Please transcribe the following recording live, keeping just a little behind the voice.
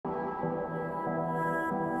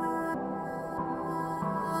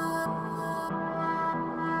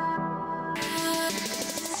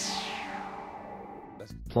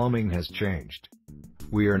Plumbing has changed.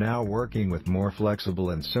 We are now working with more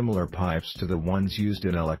flexible and similar pipes to the ones used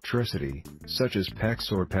in electricity, such as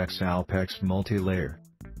PEX or PEX-Al-PEX multilayer.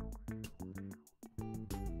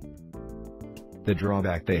 The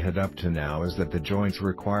drawback they had up to now is that the joints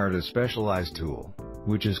required a specialized tool,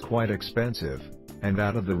 which is quite expensive, and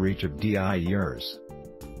out of the reach of DIYers.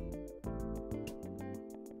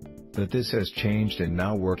 But this has changed, and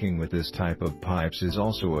now working with this type of pipes is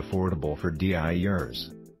also affordable for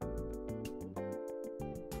DIYers.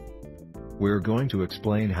 We're going to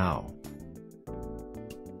explain how.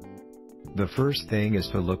 The first thing is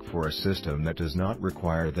to look for a system that does not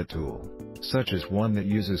require the tool, such as one that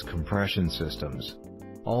uses compression systems.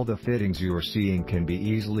 All the fittings you are seeing can be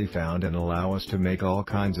easily found and allow us to make all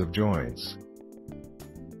kinds of joints.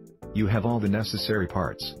 You have all the necessary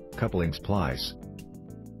parts: coupling splice,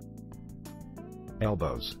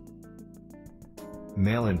 elbows,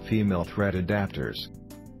 male and female thread adapters,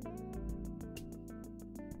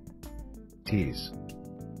 T's,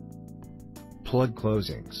 plug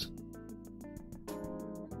closings,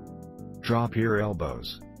 drop ear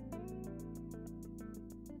elbows,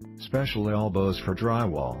 special elbows for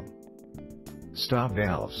drywall, stop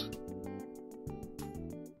valves,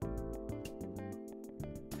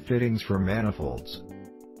 fittings for manifolds,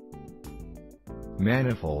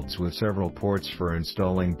 manifolds with several ports for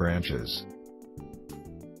installing branches.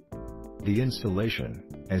 The installation,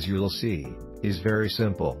 as you'll see, is very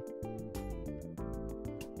simple.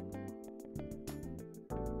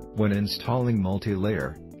 When installing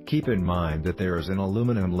multilayer, keep in mind that there is an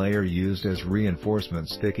aluminum layer used as reinforcement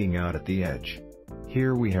sticking out at the edge.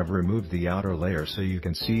 Here we have removed the outer layer so you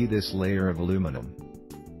can see this layer of aluminum.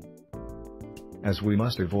 As we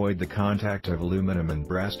must avoid the contact of aluminum and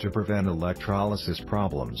brass to prevent electrolysis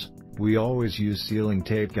problems, we always use sealing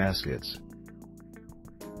tape gaskets.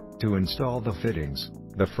 To install the fittings,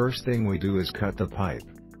 the first thing we do is cut the pipe.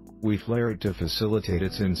 We flare it to facilitate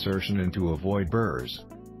its insertion and to avoid burrs.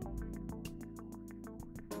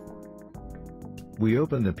 We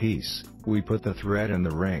open the piece, we put the thread in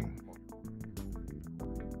the ring.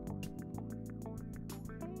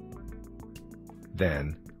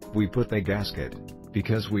 Then, we put the gasket,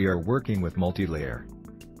 because we are working with multilayer.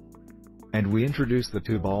 And we introduce the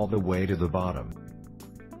tube all the way to the bottom.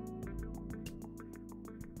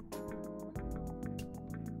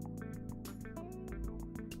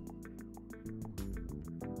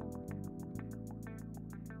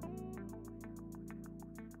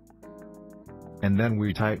 And then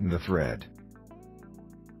we tighten the thread.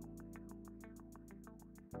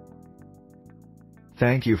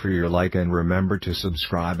 Thank you for your like, and remember to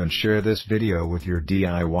subscribe and share this video with your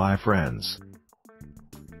DIY friends.